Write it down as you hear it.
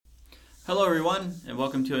Hello, everyone, and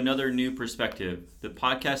welcome to another New Perspective, the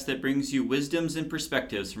podcast that brings you wisdoms and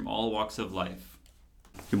perspectives from all walks of life.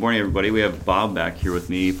 Good morning, everybody. We have Bob back here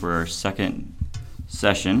with me for our second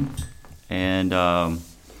session, and I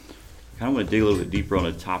kind of want to dig a little bit deeper on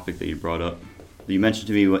a topic that you brought up. You mentioned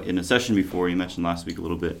to me in a session before, you mentioned last week a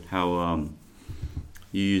little bit, how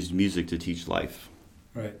you used music to teach life.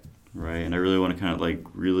 Right. Right, and I really want to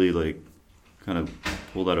kind of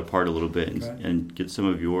pull that apart a little bit and get some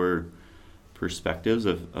of your perspectives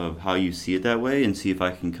of how you see it that way, and see if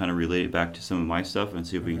I can kind of relate it back to some of my stuff, and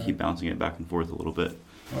see if we can keep bouncing it back and forth a little bit.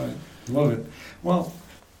 All right, love it. Well,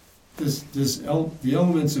 the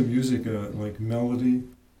elements of music are like melody,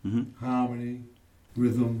 harmony,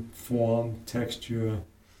 rhythm, form, texture,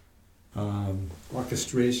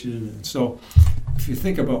 orchestration. And so if you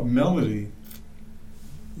think about melody,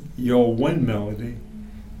 you're one melody,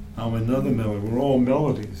 I'm another melody. We're all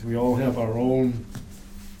melodies. We all have our own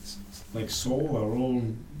soul,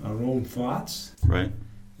 our own thoughts. Right.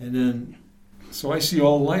 And then, so I see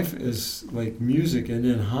all life as like music, and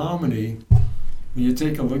then harmony. When you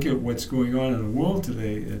take a look at what's going on in the world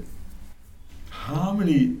today,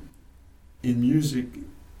 harmony in music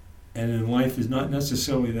and in life is not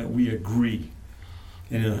necessarily that we agree.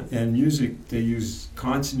 And in music, they use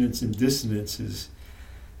consonants and dissonances,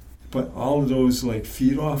 but all of those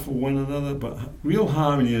feed off of one another. But real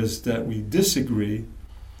harmony is that we disagree,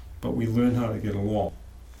 but we learn how to get along.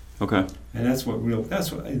 Okay. And that's what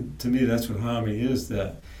harmony is,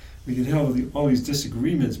 that we can have all these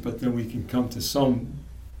disagreements, but then we can come to some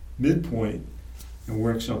midpoint and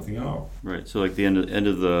work something out. Right. So like the end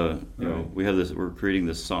of the, we have this, we're creating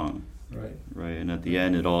this song. Right. Right. And at the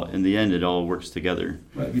end, it all works together.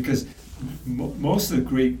 Right. Because most of the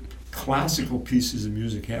great classical pieces of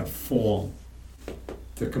music have form.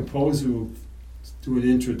 The composer will do an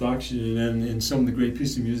introduction, and then in some of the great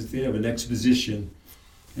pieces of music, they have an exposition,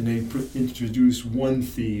 and they introduce one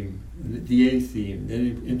theme, the A theme, then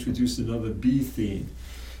they introduce another B theme,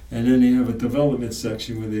 and then they have a development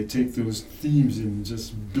section where they take those themes and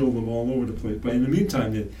just build them all over the place. But in the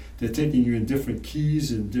meantime, they're taking you in different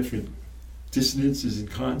keys and different dissonances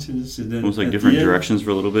and consonants, and then almost like different directions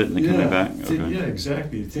for a little bit, and then coming back. Okay. Yeah,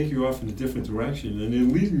 exactly. They take you off in a different direction, and they're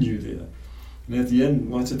leading you there. And at the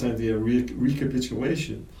end, lots of times they have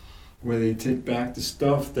recapitulation, where they take back the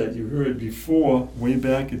stuff that you heard before, way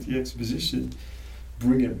back at the exposition,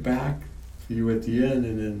 bring it back for you at the end,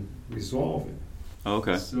 and then resolve it. Oh,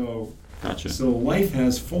 okay. So, gotcha. So life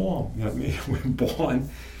has form. I mean, we're born,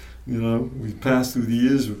 we pass through the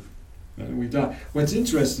years, and we die. What's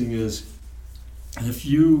interesting is, because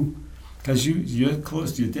you're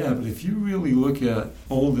close to your dad, but if you really look at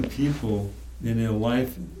older people in their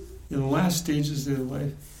life, in the last stages of their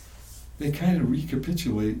life, they kind of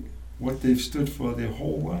recapitulate what they've stood for their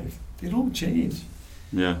whole life. They don't change.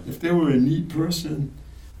 Yeah. If they were a neat person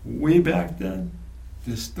way back then,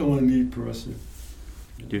 they're still a neat person.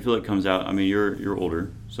 Do you feel it comes out? I mean, you're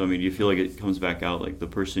older, so I mean, do you feel like it comes back out, like the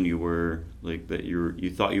person you were, like that you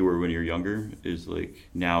thought you were when you were younger, is like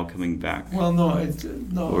now coming back? Well, no,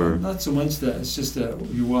 not so much that. It's just that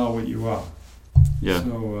you are what you are. Yeah.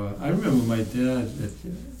 So I remember my dad.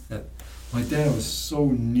 My dad was so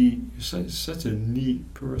neat. He was such a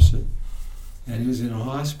neat person, and he was in a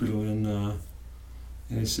hospital, and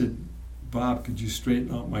he said, "Bob, could you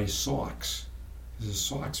straighten out my socks? Because the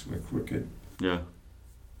socks were crooked." Yeah.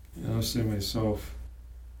 And I was saying to myself,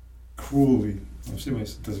 cruelly, does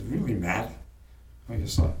it really matter? I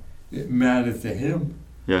just thought, it mattered to him.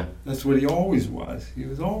 Yeah. That's what he always was. He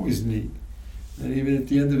was always neat. And even at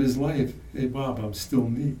the end of his life, hey, Bob, I'm still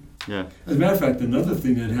neat. Yeah. As a matter of fact, another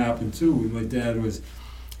thing that happened too with my dad was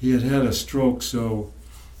he had a stroke, so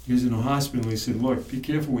he was in a hospital. He said, look, be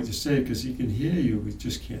careful what you say, because he can hear you, he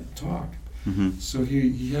just can't talk. Mm-hmm. So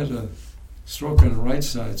he had a stroke on the right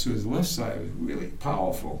side, so his left side was really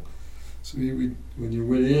powerful. So he would, when you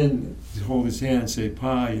went in, he'd hold his hand and say,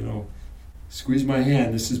 Pa, squeeze my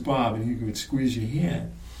hand, this is Bob, and he would squeeze your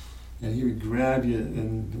hand. And he would grab you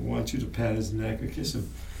and want you to pat his neck or kiss him.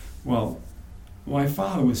 Well, my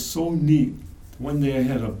father was so neat. One day I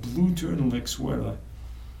had a blue turtleneck sweater,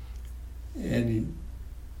 and he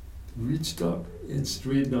reached up and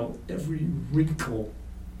straightened out every wrinkle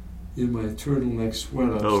in my turtleneck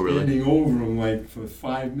sweater, standing over him for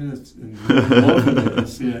 5 minutes and loving it and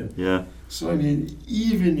saying, yeah. So I mean,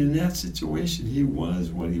 even in that situation, he was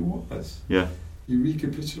what he was. Yeah. He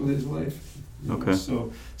recapitulated his life. Okay.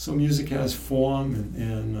 So music has form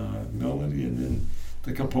and melody, and then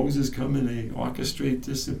the composers come and they orchestrate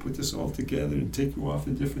this and put this all together and take you off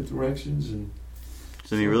in different directions. And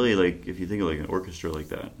so I mean, really, like if you think of like an orchestra like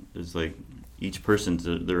that, it's like each person's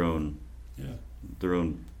their own their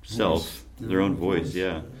own self, their own voice,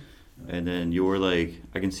 yeah. And then you're like,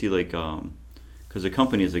 I can see like, because a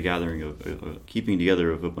company is a gathering of a keeping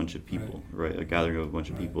together of a bunch of people, right? A gathering of a bunch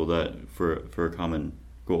of people that for a common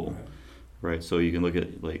goal, right? So you can look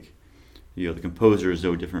at like, the composer is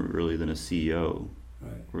no different really than a CEO,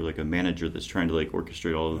 or like a manager that's trying to like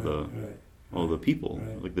orchestrate all the people,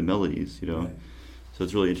 like the melodies, So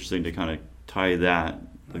it's really interesting to kind of tie that,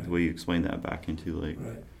 like the way you explain that, back into like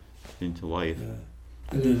into life. Yeah.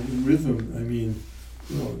 And then rhythm, I mean,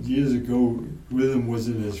 years ago, rhythm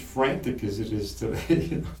wasn't as frantic as it is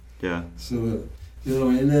today. Yeah. So,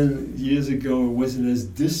 and then years ago, it wasn't as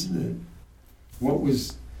dissonant. What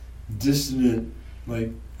was dissonant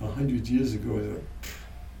like 100 years ago?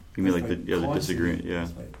 You mean like the disagreement? Yeah.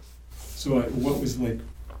 So what was like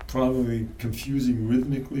probably confusing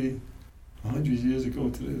rhythmically 100 years ago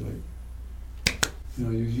today? Like,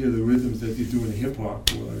 you hear the rhythms that they do in hip hop,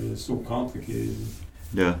 where it's so complicated.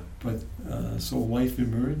 Yeah. But so life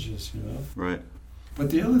emerges, Right. But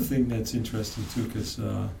the other thing that's interesting too, because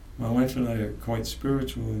my wife and I are quite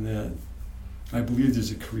spiritual in that I believe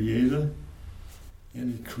there's a creator,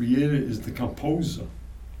 and the creator is the composer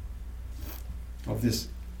of this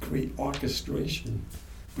great orchestration,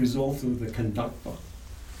 but he's also the conductor.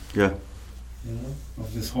 Yeah.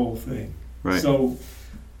 Of this whole thing. Right. So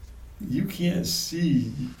you can't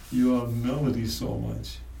see your melody so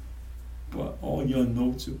much, but all your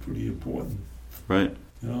notes are pretty important. Right.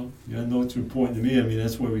 Your notes are important to me. I mean,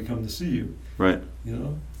 that's why we come to see you. Right.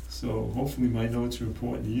 So hopefully my notes are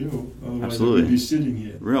important to you. Otherwise, absolutely. I would be sitting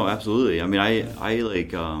here. No, absolutely. I mean, I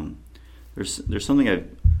like, there's something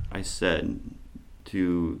I said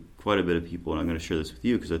to quite a bit of people, and I'm going to share this with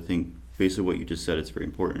you because I think based on what you just said, it's very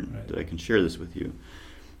important that I can share this with you.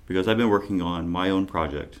 Because I've been working on my own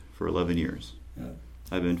project for 11 years. Yeah.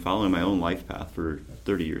 I've been following my own life path for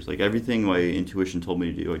 30 years. Like everything my intuition told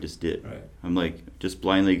me to do, I just did. Right. I'm like, just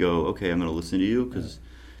blindly go, okay, I'm going to listen to you, because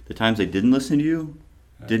the times I didn't listen to you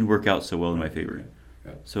didn't work out so well in my favor.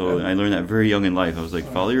 So I learned that very young in life. I was like,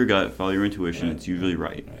 follow your gut, follow your intuition, it's usually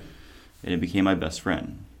right. And it became my best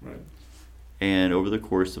friend. Right. And over the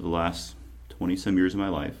course of the last 20-some years of my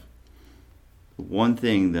life, one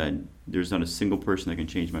thing that there's not a single person that can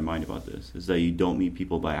change my mind about this is that you don't meet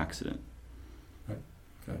people by accident. Right.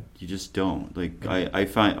 Okay. You just don't. Like I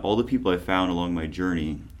find all the people I found along my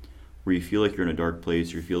journey where you feel like you're in a dark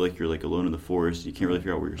place, or you feel like you're like alone in the forest, you can't really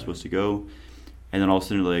figure out where you're supposed to go, and then all of a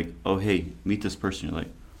sudden you're like, oh hey, meet this person. You're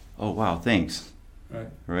like, oh wow, thanks.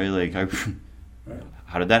 Right? Like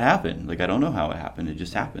how did that happen? Like I don't know how it happened. It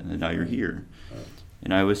just happened, and now you're here. Right.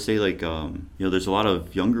 And I would say like there's a lot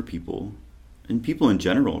of younger people and people in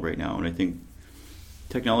general right now, and I think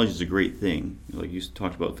technology is a great thing. Like you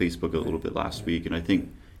talked about Facebook a little bit last week, and I think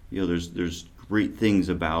there's great things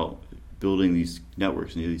about building these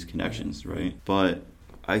networks and these connections, right? But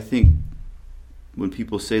I think when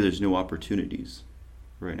people say there's no opportunities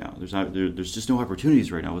right now, there's just no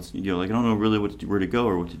opportunities right now. It's like I don't know really where to go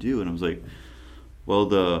or what to do, and I was like, well,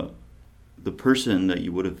 the person that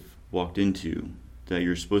you would have walked into that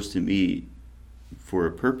you're supposed to meet for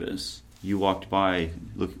a purpose, you walked by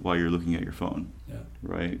while you're looking at your phone,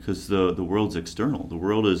 right? Because the world's external. The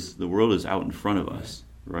world is out in front of us,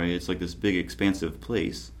 right? It's like this big expansive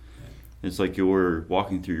place. It's like you're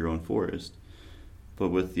walking through your own forest, but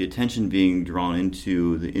with the attention being drawn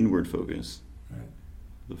into the inward focus,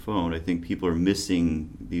 the phone, I think people are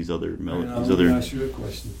missing these other melodies. Let me ask you a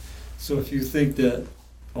question. So if you think that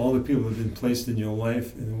all the people have been placed in your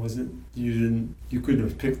life and you couldn't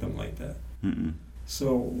have picked them like that. Mm-mm.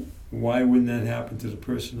 So why wouldn't that happen to the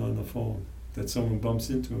person on the phone? That someone bumps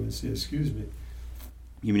into him and says, excuse me.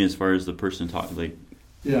 You mean as far as the person talking, like...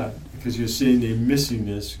 Yeah, because you're saying they're missing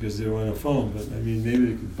this because they're on a phone, but I mean, maybe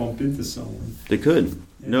they could bump into someone. They could.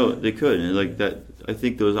 Yeah. No, they could. And like that, I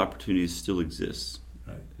think those opportunities still exist.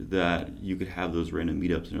 Right. That you could have those random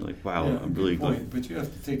meetups and you're like, wow, I'm really good. But you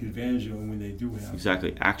have to take advantage of them when they do happen.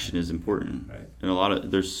 Exactly. Action is important. Right.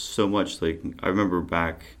 And there's so much, like, I remember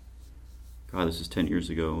back, God, this is 10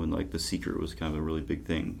 years ago, and like The Secret was kind of a really big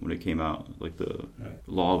thing when it came out, like the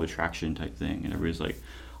law of attraction type thing, and everybody's like,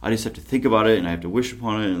 I just have to think about it and I have to wish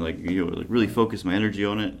upon it and like like really focus my energy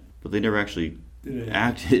on it, but they never actually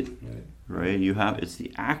acted. Right? It's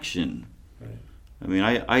the action. Right. I mean,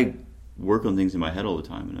 I work on things in my head all the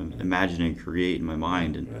time, and I'm imagining and create in my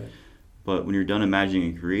mind, but when you're done imagining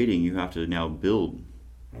and creating, you have to now build.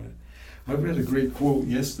 Right. I read a great quote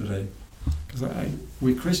yesterday. Because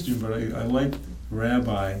we're Christian, but I like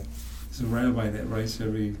Rabbi. There's a rabbi that writes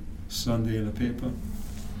every Sunday in the paper.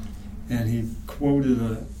 And he quoted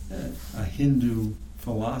a Hindu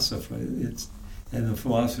philosopher. And the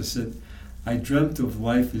philosopher said, I dreamt of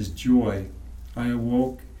life as joy. I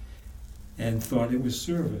awoke and thought it was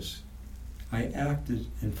service. I acted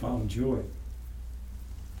and found joy.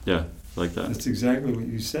 Yeah, I like that. That's exactly what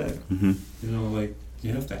you said. Mm-hmm. You know, like,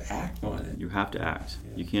 you have to act on it. You have to act.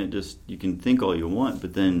 Yeah. You can't just, you can think all you want,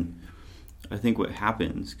 but then I think what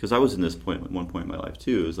happens, because I was in this point at one point in my life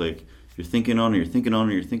too, is like you're thinking on it, you're thinking on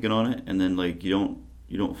it, you're thinking on it, and then like you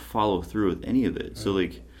don't follow through with any of it. Right. So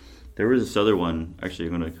like there was this other one, actually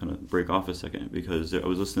I'm going to kind of break off a second, because I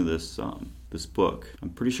was listening to this book. I'm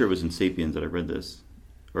pretty sure it was in Sapiens that I read this,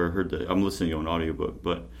 or heard that. I'm listening to an audiobook,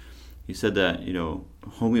 but he said that,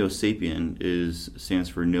 Homo sapien stands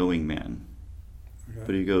for knowing man. Okay.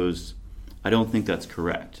 But he goes, I don't think that's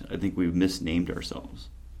correct. I think we've misnamed ourselves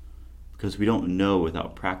because we don't know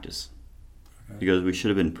without practice. Okay. Because we should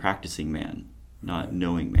have been practicing man, not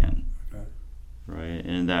knowing man. Okay. Right?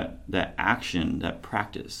 And that action, that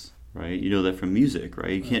practice, right? You know that from music,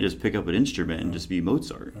 right? You can't just pick up an instrument and just be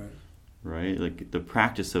Mozart. Right? Like the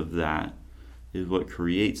practice of that is what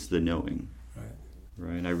creates the knowing.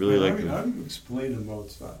 Right? And I really like. How do you explain a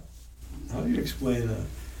Mozart? How do you explain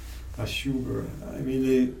a Schubert? I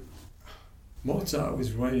mean, Mozart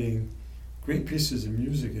was writing great pieces of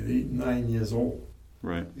music at 8, 9 years old.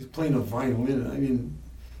 Right. He's playing a violin. I mean,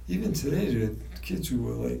 even today, there are kids who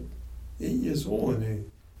are like 8 years old and they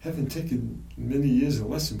haven't taken many years of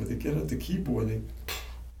lesson, but they get out the keyboard and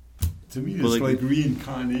to me, it's like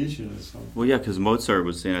reincarnation or something. Well, yeah, because Mozart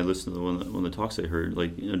was saying, I listened to one of the talks I heard,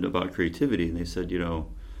 about creativity, and they said,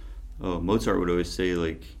 Mozart would always say,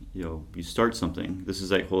 you start something. This is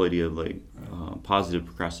that whole idea of positive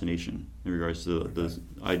procrastination in regards to the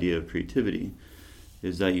idea of creativity,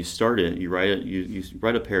 is that you start it, you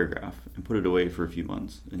write a paragraph and put it away for a few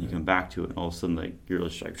months, and you come back to it, and all of a sudden, you're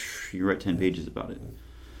just like, you write 10 pages about it.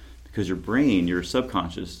 Because your brain, your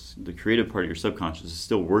subconscious, the creative part of your subconscious is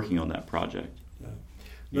still working on that project.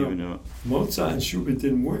 Yeah. Even though Mozart and Schubert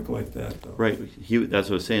didn't work like that, though. Right. That's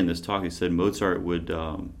what I was saying in this talk. He said Mozart would,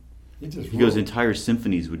 he goes, entire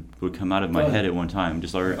symphonies would come out of my head at one time,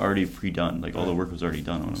 just already pre-done. All the work was already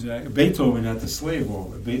done on him. Exactly. Beethoven had the slave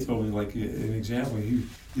over. Beethoven, like an example, he'd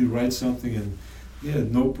write something and he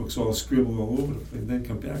had notebooks all scribbled all over the place and then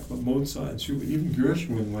come back. But Mozart and Schubert, even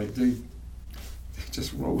Gershwin, they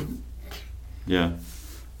just wrote. Yeah,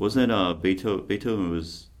 wasn't it Beethoven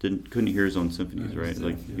couldn't hear his own symphonies, right?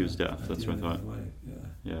 He was deaf. That's what I thought.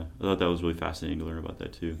 Yeah, I thought that was really fascinating to learn about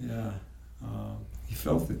that too. Yeah, he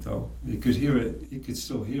felt it though. He could hear it. He could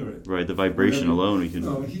still hear it. Right, the vibration alone. He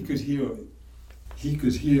could hear. He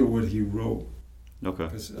could hear what he wrote. Okay.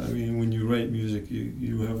 Because when you write music,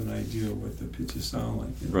 you have an idea of what the pitches sound like.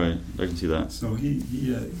 Right, I can see that. So he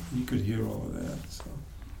could hear all of that. So.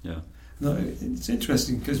 Yeah. No, it's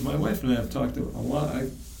interesting because my wife and I have talked a lot.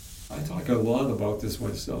 I talk a lot about this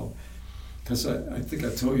myself because I think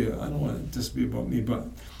I told you, I don't want this to be about me, but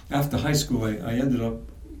after high school I ended up,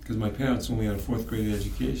 because my parents only had a 4th grade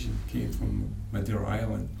education, came from Madeira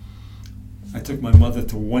Island. I took my mother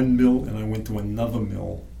to one mill and I went to another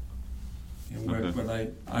mill. And but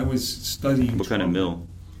I was studying. What kind of mill?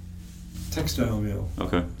 Textile mill.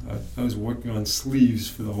 Okay. I was working on sleeves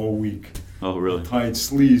for the whole week. Oh, really? I tied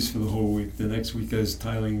sleeves for the whole week. The next week I was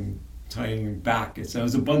tying back. I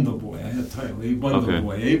was a bundle boy. I had a title. Hey, bundle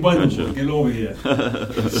boy. Hey, bundle boy. Get over here.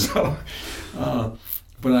 So,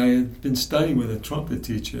 but I had been studying with a trumpet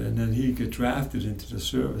teacher, and then he got drafted into the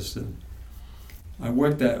service. And I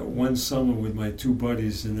worked that one summer with my 2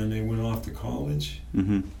 buddies, and then they went off to college.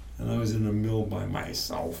 Mm-hmm. And I was in the mill by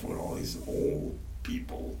myself with all these old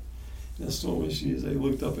people. And so when I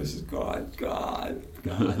looked up, I said, God,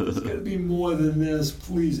 there's got to be more than this,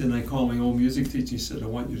 please. And I called my old music teacher. He said, I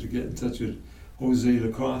want you to get in touch with Jose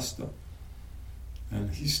da Costa.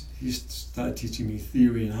 And he started teaching me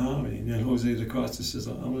theory and harmony. And then Jose da Costa says,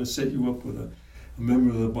 I'm going to set you up with a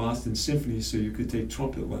member of the Boston Symphony so you could take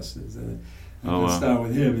trumpet lessons. And I start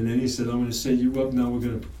with him. And then he said, I'm going to set you up now. We're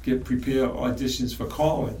going to prepare auditions for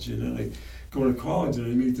college. And then I go to college and I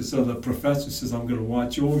meet this other professor who says, I'm going to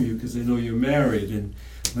watch over you because I know you're married and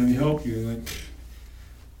let me help you. And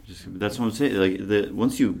that's what I'm saying.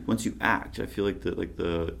 Once you act, I feel like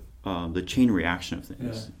the chain reaction of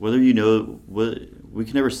things. Yeah. Whether we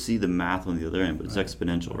can never see the math on the other end, but it's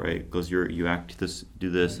exponential, right? Because you act this, do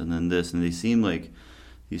this, and then this, and they seem like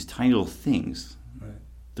these tiny little things. Right.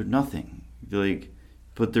 They're nothing.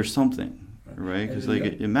 But there's something. Right, because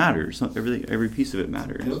it matters. Every piece of it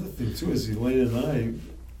matters. The other thing too is Elaine and I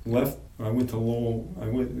left. I went to Lowell.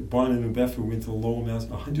 Born in New Bedford. Went to Lowell, Mass.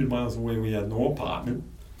 100 miles away. We had no apartment.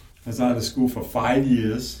 I was out of school for 5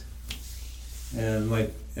 years, and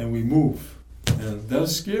we moved. And that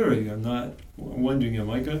was scary. I'm wondering, am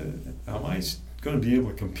I am I going to be able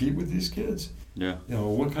to compete with these kids? Yeah. You know,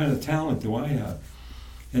 what kind of talent do I have?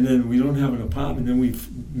 And then we don't have an apartment. Then we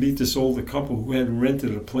meet this older couple who had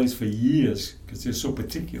rented a place for years because they're so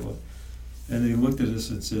particular. And they looked at us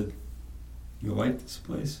and said, "You like this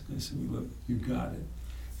place?" I said, "Look, you got it."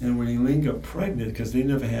 And when Elaine got pregnant, because they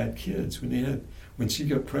never had kids, when she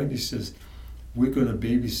got pregnant, she says, "We're going to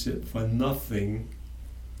babysit for nothing,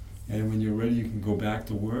 and when you're ready, you can go back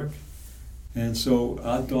to work." And so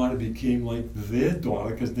our daughter became like their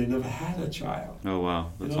daughter because they never had a child. Oh,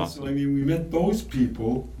 wow. That's awesome. So, I mean, we met those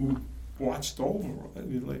people who watched over us. I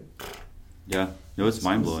mean, like... Yeah. No, it's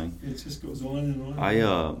mind-blowing. It just goes on and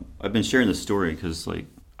on. I've been sharing this story because, like,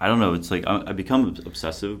 I don't know, it's like I become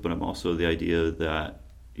obsessive, but I'm also the idea that,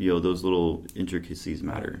 you know, those little intricacies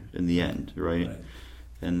matter in the end, right?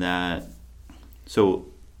 And that... So,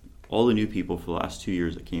 all the new people for the last 2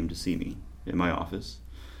 years that came to see me in my office,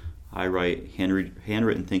 I write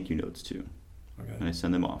handwritten thank you notes to, and I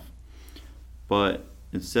send them off. But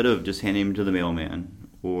instead of just handing them to the mailman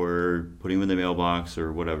or putting them in the mailbox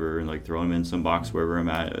or whatever, and like throwing them in some box wherever I'm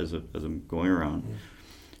at as I'm going around,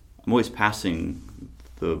 I'm always passing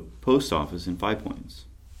the post office in 5 Points.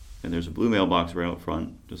 And there's a blue mailbox right out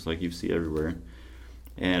front, just like you see everywhere.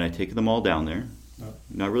 And I take them all down there.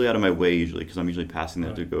 Not really out of my way usually, because I'm usually passing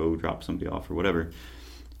them to go drop somebody off or whatever.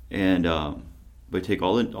 And but I take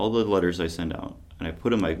all the letters I send out, and I put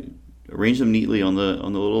them, I arrange them neatly on the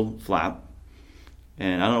little flap.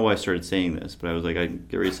 And I don't know why I started saying this, but I was like, I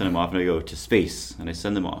get ready to send them off, and I go to space, and I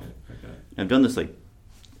send them off. And I've done this like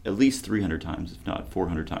at least 300 times, if not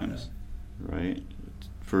 400 times, right,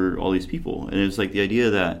 for all these people. And it's like the idea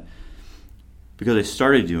that because I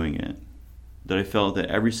started doing it, that I felt that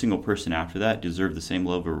every single person after that deserved the same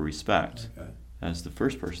level of respect as the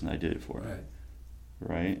first person I did it for.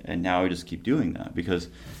 Right? And now I just keep doing that because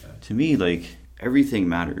to me, like, everything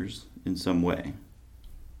matters in some way.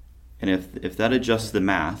 And if that adjusts the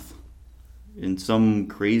math in some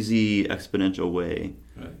crazy exponential way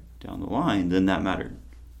down the line, then that mattered.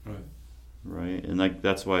 Right? And like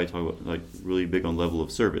that's why I talk about like really big on level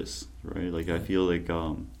of service, right? Like I feel like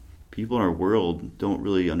people in our world don't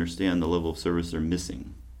really understand the level of service they're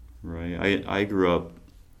missing, right? I grew up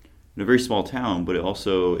in a very small town, but it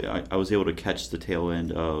also I was able to catch the tail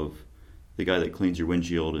end of the guy that cleans your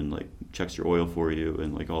windshield and like checks your oil for you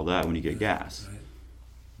and like all that when you get gas,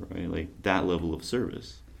 right? Like that level of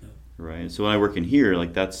service, right? So when I work in here,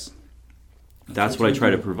 like that's what I try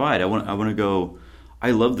to provide. I want to go. I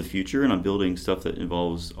love the future, and I'm building stuff that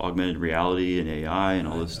involves augmented reality and AI and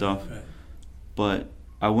all this stuff. But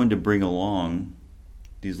I wanted to bring along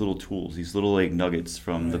these little tools, these little like nuggets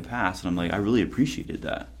from the past, and I'm like, I really appreciated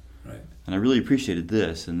that. And I really appreciated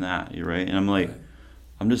this and that, right? And I'm like,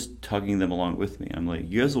 I'm just tugging them along with me. I'm like,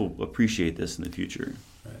 you guys will appreciate this in the future,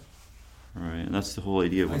 right? And that's the whole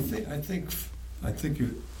idea. I think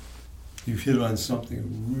you've hit on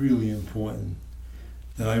something really important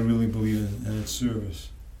that I really believe in, and it's service.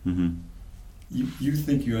 Mm-hmm. You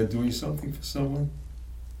think you are doing something for someone,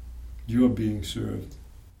 you're being served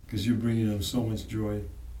because you're bringing them so much joy.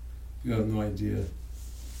 You have no idea.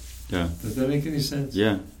 Yeah. Does that make any sense?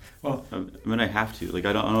 Yeah. Well, I mean, I have to. Like,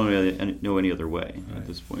 I don't really know any other way at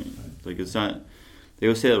this point. Like, it's not. They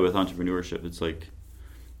always say that with entrepreneurship. It's like,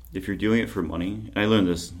 if you're doing it for money, and I learned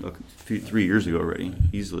this 3 years ago already,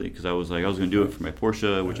 easily, because I was going to do it for my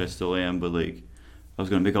Porsche, which I still am, but like, I was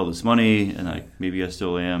going to make all this money, and like, maybe I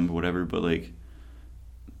still am, or whatever, but like,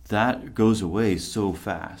 that goes away so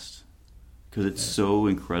fast, because it's so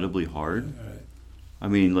incredibly hard. I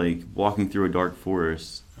mean, like, walking through a dark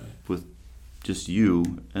forest with just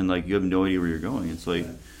you, and like, you have no idea where you're going. It's like,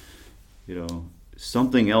 you know,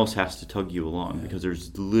 something else has to tug you along, because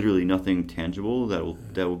there's literally nothing tangible that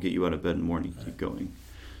will get you out of bed in the morning. Keep going.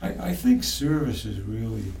 I think service is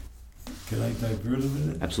really. Can I divert a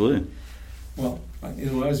minute? Absolutely. Well, I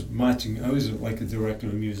was like a director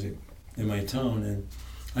of music in my town, and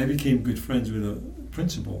I became good friends with a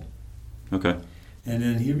principal. Okay. And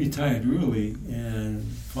then he retired early and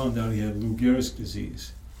found out he had Lou Gehrig's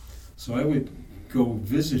disease. So I would go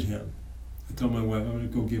visit him. I told my wife, I'm going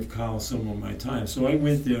to go give Carl some of my time. So I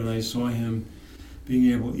went there and I saw him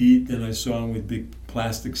being able to eat. Then I saw him with big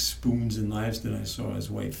plastic spoons and knives. Then I saw his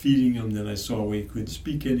wife feeding him. Then I saw where he couldn't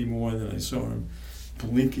speak anymore. Then I saw him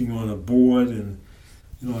blinking on a board. And,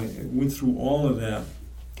 you know, I went through all of that.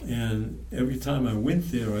 And every time I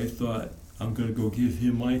went there, I thought, I'm going to go give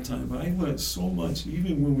him my time. But I learned so much,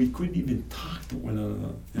 even when we couldn't even talk to one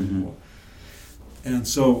another anymore. Mm-hmm. And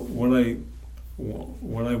so what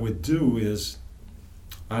I would do is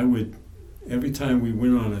every time we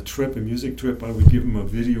went on a music trip, I would give him a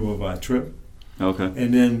video of our trip. Okay.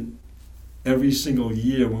 And then every single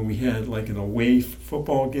year when we had like an away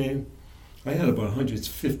football game, I had about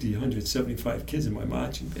 150, 175 kids in my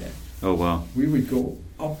marching band. Oh, wow. We would go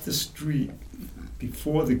up the street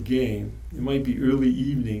before the game. It might be early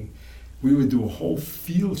evening. We would do a whole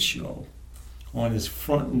field show on his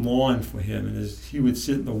front lawn for him, and he would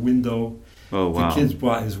sit in the window. Oh, wow. The kids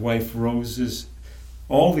brought his wife roses.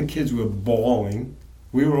 All the kids were bawling.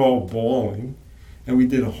 We were all bawling. And we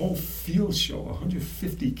did a whole field show,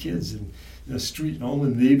 150 kids in the street, and all the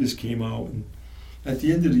neighbors came out. And at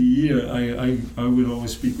the end of the year, I would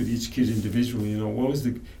always speak with each kid individually, what was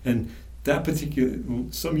and that particular,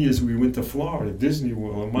 some years we went to Florida, Disney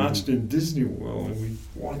World, and marched in Disney World, and we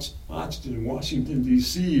marched in Washington,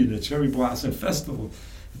 D.C., in the Cherry Blossom Festival.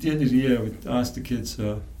 At the end of the year, I would ask the kids,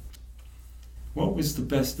 what was the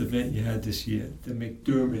best event you had this year? The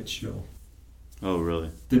McDermott Show. Oh,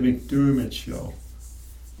 really? The McDermott Show.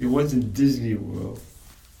 It wasn't Disney World.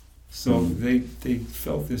 So they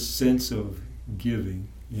felt this sense of giving,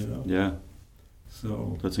 Yeah.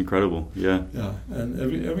 So That's incredible. Yeah. yeah, and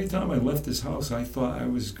every time I left his house, I thought I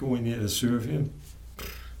was going there to serve him.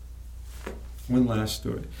 One last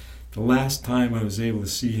story. The last time I was able to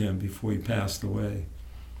see him before he passed away,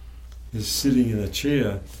 he's sitting in a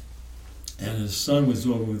chair, and his son was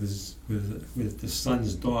over with the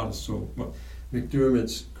son's daughter, so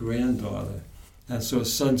McDermott's granddaughter. And so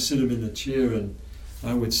his son sit him in the chair, and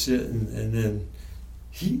I would sit, and then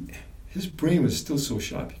his brain was still so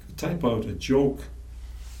sharp. He could type out a joke,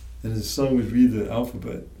 and his son would read the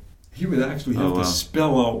alphabet. He would actually have to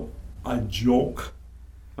spell out a joke.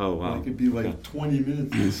 Oh, wow. It could be like 20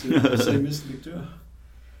 minutes. And say, Mr. McDermott,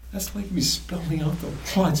 that's like me spelling out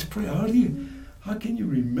the Lord's Prayer. How can you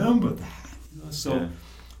remember that?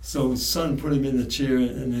 So his son put him in the chair,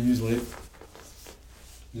 and then he's like,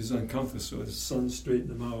 he's uncomfortable, so his son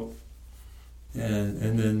straightened him out.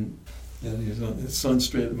 And then his son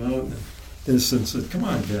straightened him out, and then his son said, come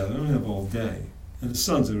on, Dad, I don't have all day. And the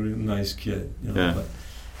son's a really nice kid, Yeah.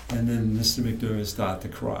 And then Mr. McDermott started to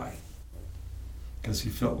cry because he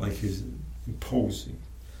felt like he was imposing.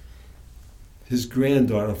 His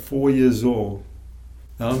granddaughter, 4 years old,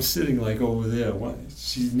 now I'm sitting like over there.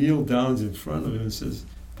 She kneeled down in front of him and says,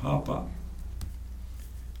 Papa,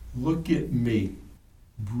 look at me.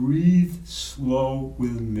 Breathe slow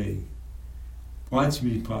with me. Watch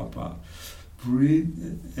me, Papa.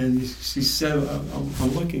 Breathe. And she said,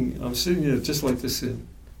 I'm sitting there just like this, and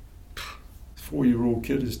 4-year-old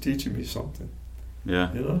kid is teaching me something.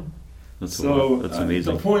 Yeah. That's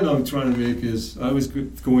amazing. The point I'm trying to make is I was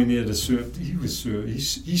going there to serve. He was served.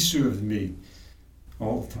 He served me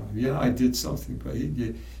all the time. Yeah, I did something, but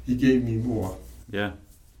he gave me more. Yeah.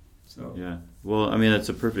 So. Yeah. Well, I mean, that's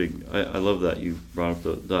a perfect. I love that you brought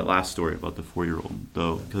up that last story about the 4-year-old,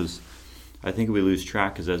 though, because I think we lose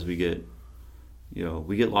track because as we get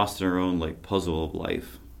lost in our own like puzzle of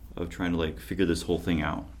life of trying to like figure this whole thing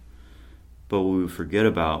out. But what we forget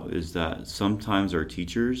about is that sometimes our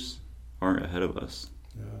teachers aren't ahead of us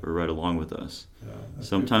or right along with us. Yeah,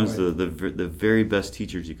 sometimes the very best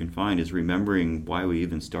teachers you can find is remembering why we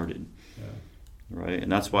even started. Right,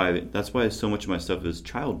 and that's why so much of my stuff is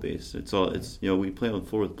child based. We play on the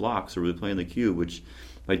floor with blocks, or we play on the cube. Which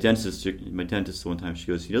my dentist one time, she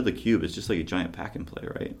goes, the cube is just like a giant pack and play,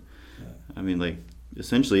 right? Yeah. I mean, like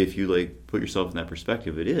essentially, if you like put yourself in that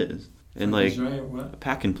perspective, it is. And like a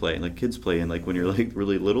pack and play, like kids play, and like when you're like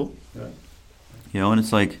really little, and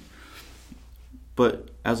it's like. But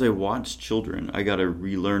as I watched children, I got to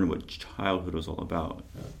relearn what childhood was all about.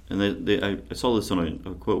 Yeah. And I saw this on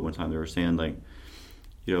a quote one time. They were saying like.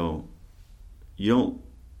 You don't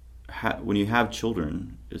when you have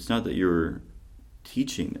children, it's not that you're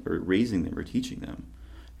teaching or raising them or teaching them.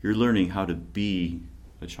 You're learning how to be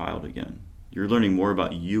a child again. You're learning more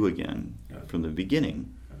about you again from the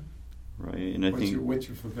beginning, right? And I think what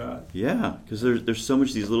you forgot. Yeah, because there's so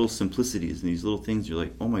much these little simplicities and these little things. You're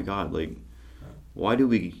like, oh my God, like why do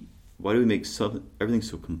we make everything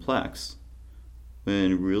so complex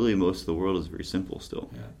when really most of the world is very simple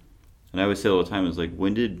still? Yeah. And I always say all the time, is like,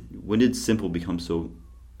 when did simple become so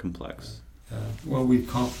complex? Well, we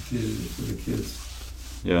complicated it for the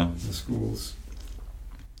kids. Yeah. In the schools.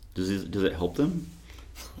 Does it help them?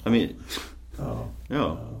 I mean,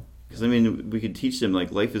 no. Because I mean, we could teach them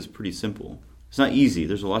like life is pretty simple. It's not easy.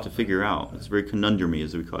 There's a lot to figure out. It's very conundrumy,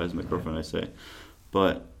 as we call it, as my girlfriend and I say.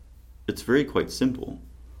 But it's very quite simple.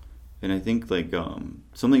 And I think like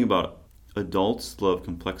something about adults love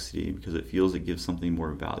complexity because it feels it gives something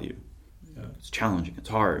more value. Yeah. It's challenging. It's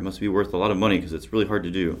hard. It must be worth a lot of money because it's really hard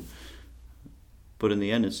to do. But in the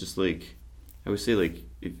end, it's just like I would say, like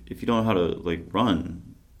if you don't know how to like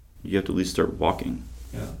run, you have to at least start walking.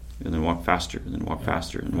 Yeah. and then walk faster, and then walk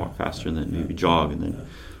faster, and walk faster, and then maybe jog, and then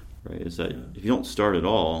right. Is that if you don't start at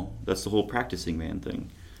all, that's the whole practicing man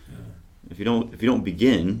thing. If you don't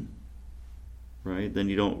begin, right, then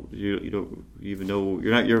you don't even know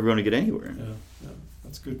you're ever going to get anywhere. Yeah,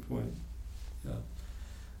 that's a good point. Yeah,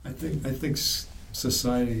 I think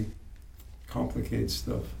society complicates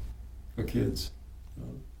stuff for kids.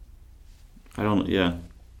 I don't. Yeah,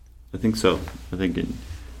 I think so.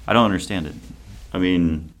 I don't understand it. I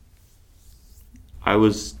mean, I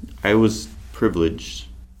was privileged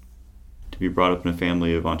to be brought up in a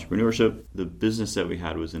family of entrepreneurship. The business that we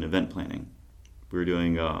had was in event planning. We were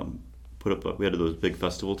doing we had those big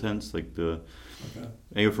festival tents, like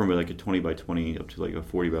anywhere from like a 20 by 20 up to like a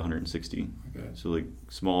 40 by 160. Okay. So like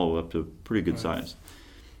small up to pretty good size.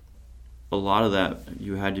 A lot of that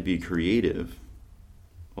you had to be creative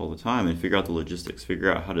all the time and figure out the logistics, figure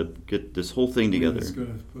out how to get this whole thing together,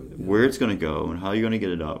 where it's going to go and how you're going to get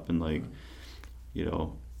it up, and like,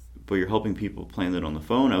 but you're helping people plan that on the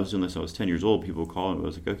phone. I was doing this when I was 10 years old. People call and I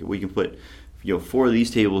was like, okay, we can put 4 of these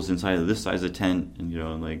tables inside of this size of tent, and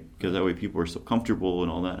and like, because that way people are so comfortable and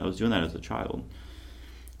all that. I was doing that as a child,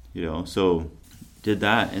 so did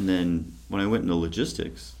that. And then when I went into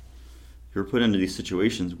logistics, you're put into these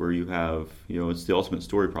situations where you have, it's the ultimate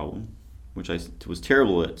story problem, which I was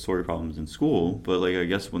terrible at story problems in school, but like, I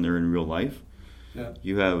guess when they're in real life,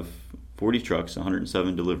 you have 40 trucks,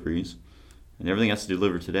 107 deliveries, and everything has to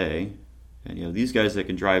deliver today. And you have these guys that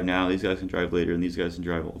can drive now, these guys can drive later, and these guys can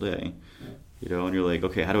drive all day. And you're like,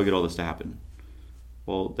 okay, how do I get all this to happen?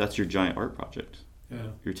 Well, that's your giant art project.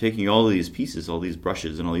 Yeah. You're taking all of these pieces, all these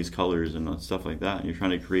brushes and all these colors and stuff like that, and you're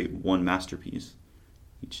trying to create one masterpiece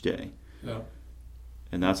each day. Yeah.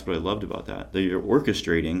 And that's what I loved about that. That you're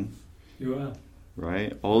orchestrating. You are.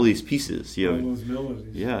 Right? All these pieces. You have, all those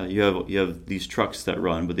melodies. Yeah, you have these trucks that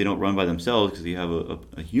run, but they don't run by themselves because you have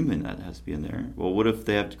a human that has to be in there. Well, what if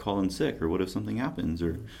they have to call in sick, or what if something happens,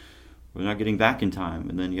 or we're not getting back in time,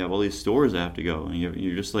 and then you have all these stores that have to go, and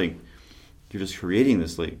you're just creating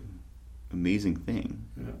this like amazing thing.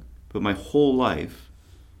 Yeah. But my whole life,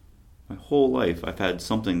 I've had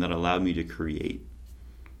something that allowed me to create.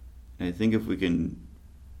 And I think if we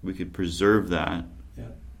could preserve that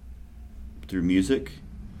through music,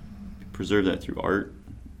 preserve that through art,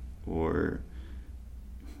 or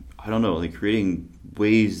I don't know, like creating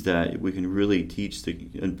ways that we can really teach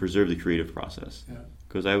and preserve the creative process.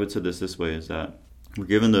 Because I would say this way, is that we're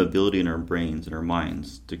given the ability in our brains and our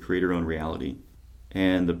minds to create our own reality.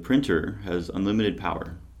 And the printer has unlimited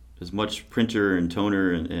power, as much printer and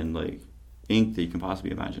toner and like ink that you can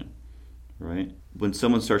possibly imagine, right? When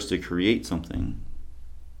someone starts to create something,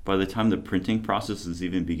 by the time the printing process has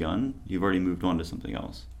even begun, you've already moved on to something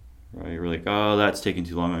else, right? We're like, oh, that's taking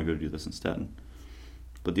too long, I'm going to go do this instead.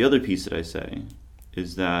 But the other piece that I say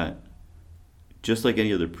is that just like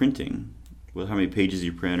any other printing, with how many pages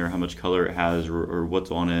you print or how much color it has or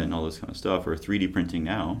what's on it and all this kind of stuff, or 3D printing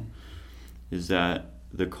now, is that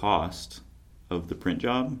the cost of the print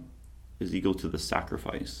job is equal to the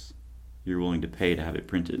sacrifice you're willing to pay to have it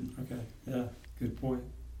printed. Okay, yeah, good point.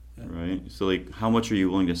 Yeah. Right? So like, how much are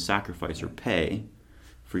you willing to sacrifice or pay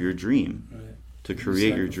for your dream, to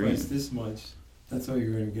create your dream? This much, that's all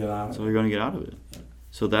you're going to get out of it. That's all you're going to get out of it. Yeah.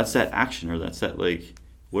 So that's that action, or that's that like,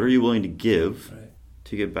 what are you willing to give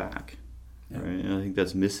to get back? Yeah. Right? And I think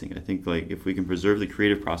that's missing. I think like if we can preserve the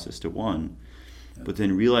creative process to one, but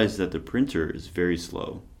then realize that the printer is very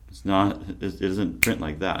slow. It doesn't print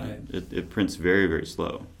like that. Right. It prints very, very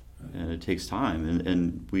slow, and it takes time.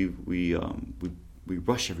 And we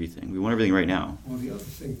rush everything. We want everything right now. Well, the other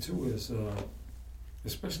thing too is,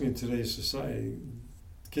 especially in today's society,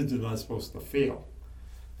 kids are not supposed to fail.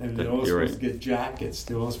 And they're all supposed to get jackets.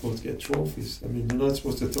 They're all supposed to get trophies. I mean, you're not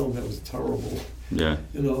supposed to tell them that was terrible. Yeah.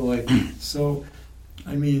 So,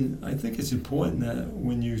 I mean, I think it's important that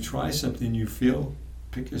when you try something you fail,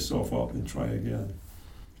 pick yourself up and try again.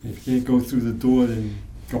 If you can't go through the door, then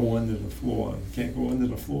go under the floor. If you can't go under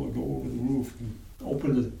the floor, go over the roof and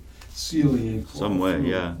open the ceiling and some way, through.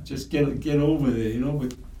 Yeah. Just get over there,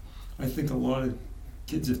 But I think a lot of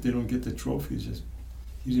kids, if they don't get the trophies, just,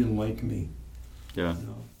 you didn't like me. Yeah.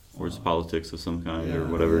 Or it's politics of some kind or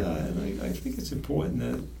whatever. Yeah, and I think it's important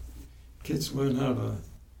that kids learn how to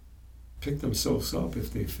pick themselves up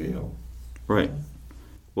if they fail. Right.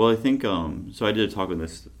 Well, I think, so I did a talk on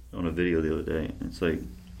this on a video the other day. It's like,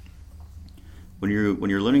 when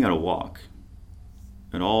you're learning how to walk,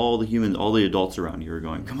 and all the adults around you are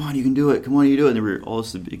going, come on, you can do it, come on, you do it. And there were all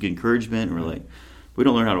this big encouragement, and we're like, we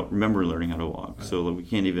don't remember learning how to walk. Right. So we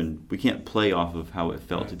can't play off of how it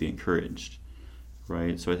felt to be encouraged.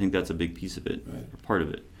 Right? So I think that's a big piece of it, or part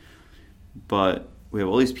of it. But we have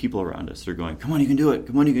all these people around us that are going, come on, you can do it.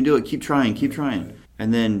 Come on, you can do it. Keep trying, keep trying. Right.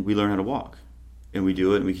 And then we learn how to walk. And we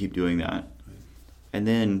do it, and we keep doing that. Right. And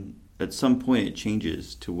then at some point it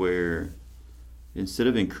changes to where instead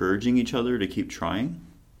of encouraging each other to keep trying,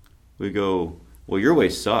 we go, well, your way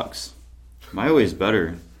sucks. My way's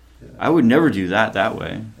better. Yeah. I would never do that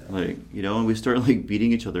way. Like, you know, and we start like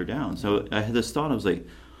beating each other down. So I had this thought, I was like,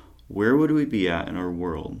 where would we be at in our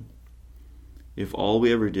world if all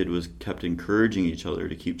we ever did was kept encouraging each other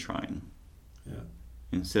to keep trying? Yeah.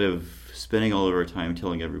 Instead of spending all of our time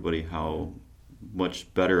telling everybody how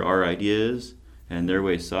much better our idea is and their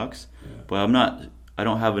way sucks. Yeah. But I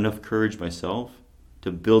don't have enough courage myself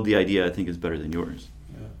to build the idea I think is better than yours.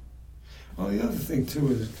 Yeah. Well, the other thing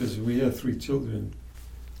too is because we have 3 children,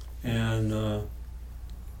 and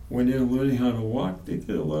when they're learning how to walk, they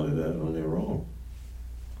did a lot of that on their own.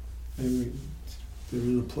 And they're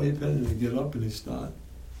in the playpen and they get up and they start.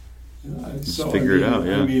 You know, Just figure it out.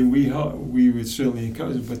 Yeah. I mean, we would certainly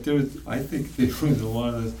encourage them, but I think there was a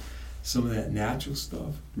lot of some of that natural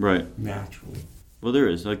stuff. Right. Naturally. Well, there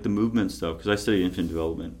is like the movement stuff because I study infant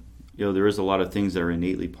development. You know, there is a lot of things that are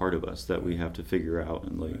innately part of us that we have to figure out,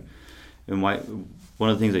 and like, Right. and why. One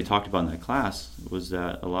of the things they talked about in that class was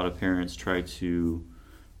that a lot of parents try to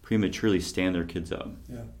prematurely stand their kids up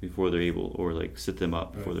Yeah. before they're able, or like sit them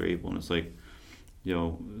up before Right. they're able, and it's like, you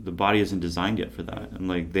know, the body isn't designed yet for that, and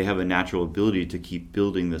like they have a natural ability to keep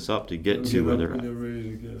building this up to get to where they're when at. they're ready to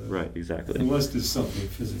get up. Right, exactly. Unless there's something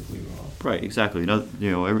physically wrong. Right, exactly.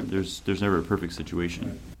 There's never a perfect situation.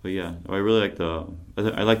 Right. But yeah, I really like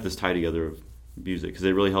I like this tie together of music because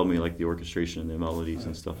it really helped me like the orchestration and the melodies and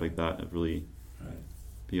Right. stuff like that. I've really Right.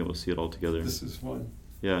 been able to see it all together. This is fun.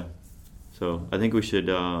 Yeah. So I think we should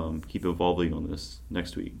keep evolving on this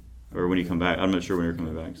next week or when you come back. I'm not sure when you're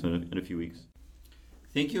coming back, so in a few weeks.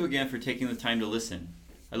 Thank you again for taking the time to listen.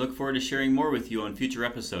 I look forward to sharing more with you on future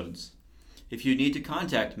episodes. If you need to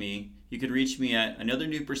contact me, you can reach me at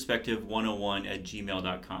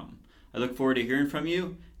anothernewperspective101@gmail.com. I look forward to hearing from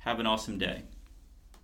you. Have an awesome day.